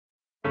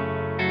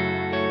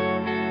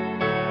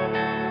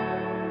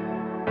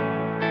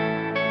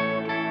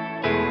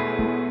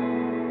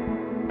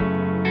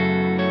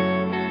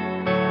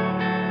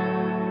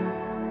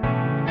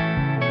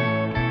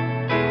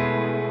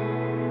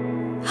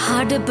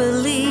to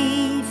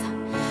believe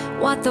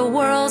what the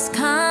world's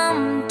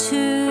come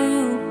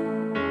to.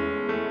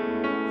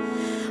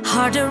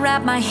 Hard to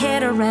wrap my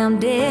head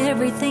around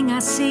everything I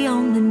see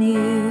on the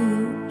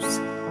news.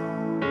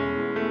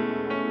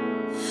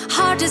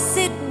 Hard to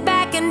sit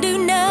back and do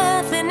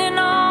nothing in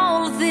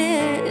all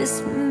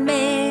this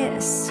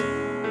mess.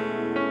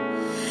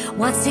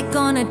 What's it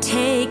gonna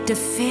take to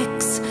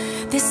fix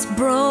this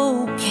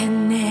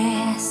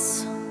brokenness?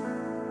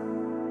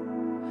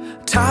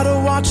 Tired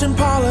of watching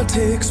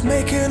politics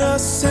making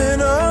us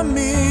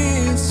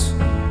enemies.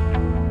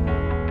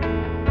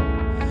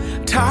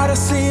 Tired of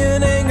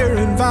seeing anger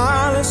and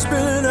violence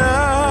spilling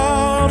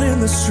out in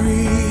the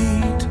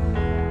street.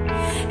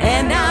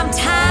 And I'm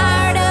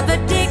tired of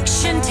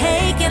addiction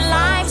taking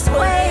life's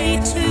way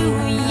too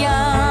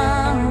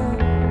young.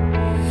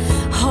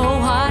 Oh,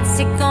 what's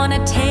it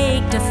gonna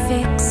take to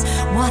fix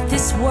what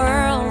this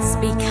world's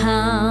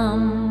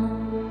become?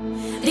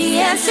 The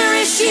answer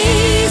is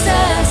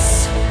Jesus.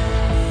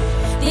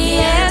 The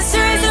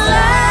answer is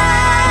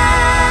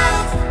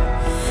love.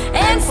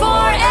 And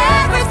for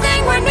everything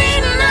we're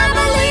needing, I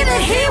believe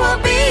that He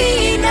will be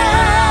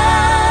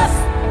enough.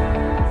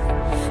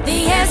 The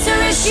answer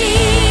is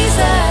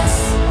Jesus.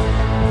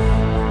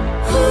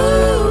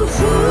 Ooh,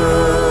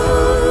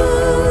 ooh,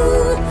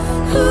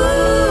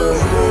 ooh,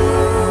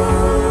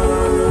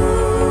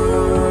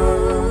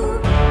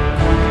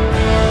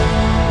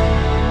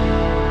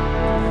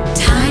 ooh.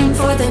 Time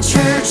for the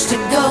church to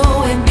go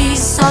and be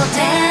salt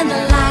and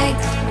light.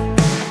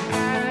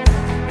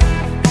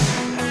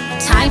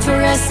 Time for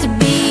us to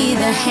be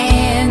the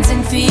hands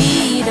and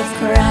feet of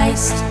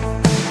Christ.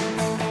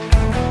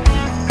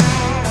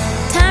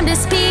 Time to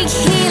speak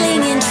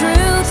healing in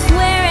truth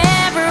where